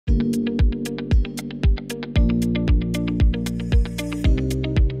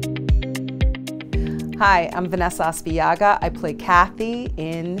Hi, I'm Vanessa Aspillaga. I play Kathy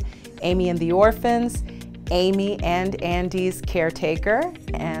in Amy and the Orphans, Amy and Andy's caretaker,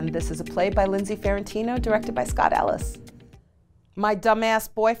 and this is a play by Lindsey Ferrentino, directed by Scott Ellis. My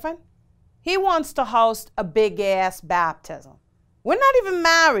dumbass boyfriend, he wants to host a big-ass baptism. We're not even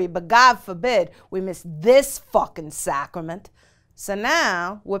married, but God forbid we miss this fucking sacrament. So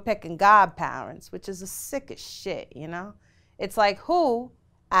now we're picking godparents, which is the sickest shit, you know? It's like, who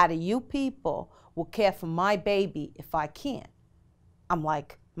out of you people will care for my baby if I can't? I'm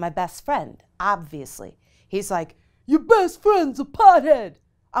like, my best friend, obviously. He's like, your best friend's a pothead.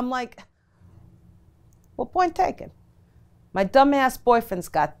 I'm like, well, point taken. My dumbass boyfriend's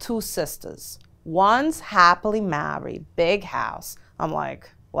got two sisters. One's happily married, big house. I'm like,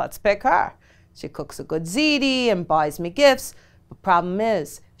 let's pick her. She cooks a good ziti and buys me gifts. But problem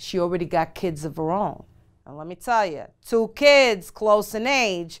is, she already got kids of her own. And let me tell you, 2 kids close in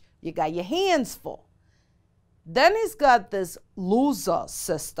age, you got your hands full. Then he's got this loser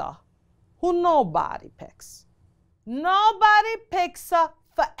sister who nobody picks. Nobody picks her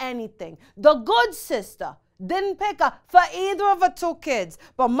for anything. The good sister didn't pick her for either of her 2 kids.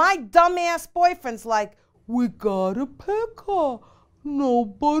 But my dumbass boyfriend's like, we gotta pick her.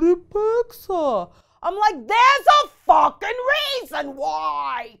 Nobody picks her. I'm like, there's a fucking reason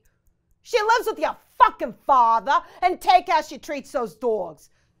why. She lives with your fucking father, and take how she treats those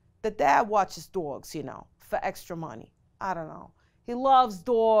dogs. The dad watches dogs, you know, for extra money. I don't know. He loves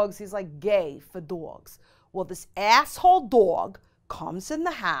dogs. He's like gay for dogs. Well, this asshole dog comes in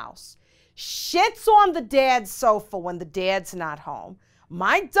the house, shits on the dad's sofa when the dad's not home.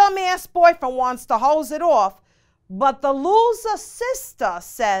 My dumbass boyfriend wants to hose it off, but the loser sister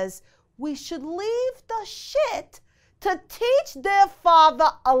says we should leave the shit to teach their father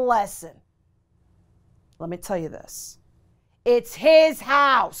a lesson. Let me tell you this. It's his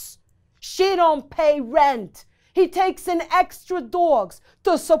house. She don't pay rent. He takes in extra dogs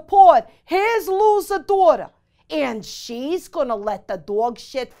to support his loser daughter. And she's gonna let the dog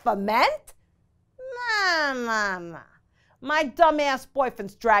shit ferment? Nah. My dumbass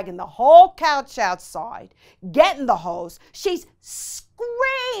boyfriend's dragging the whole couch outside, getting the hose. She's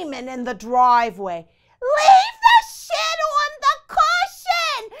screaming in the driveway. Leave the shit on the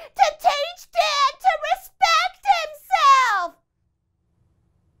cushion to teach Dad to respect himself.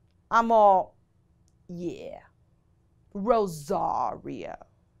 I'm all, yeah, Rosario.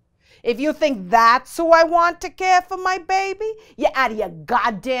 If you think that's who I want to care for my baby, you're out of your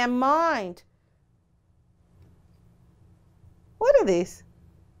goddamn mind. What are these?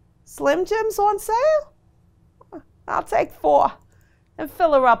 Slim Jims on sale? I'll take 4 and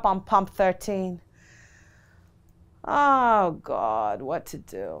fill her up on pump 13. Oh, God, what to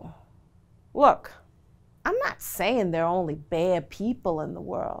do? Look, I'm not saying there are only bad people in the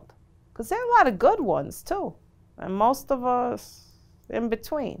world, because there are a lot of good ones, too, and most of us in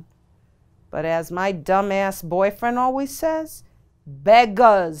between. But as my dumbass boyfriend always says,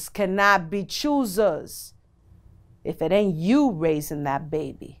 beggars cannot be choosers. If it ain't you raising that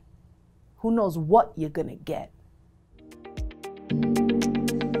baby, who knows what you're gonna get?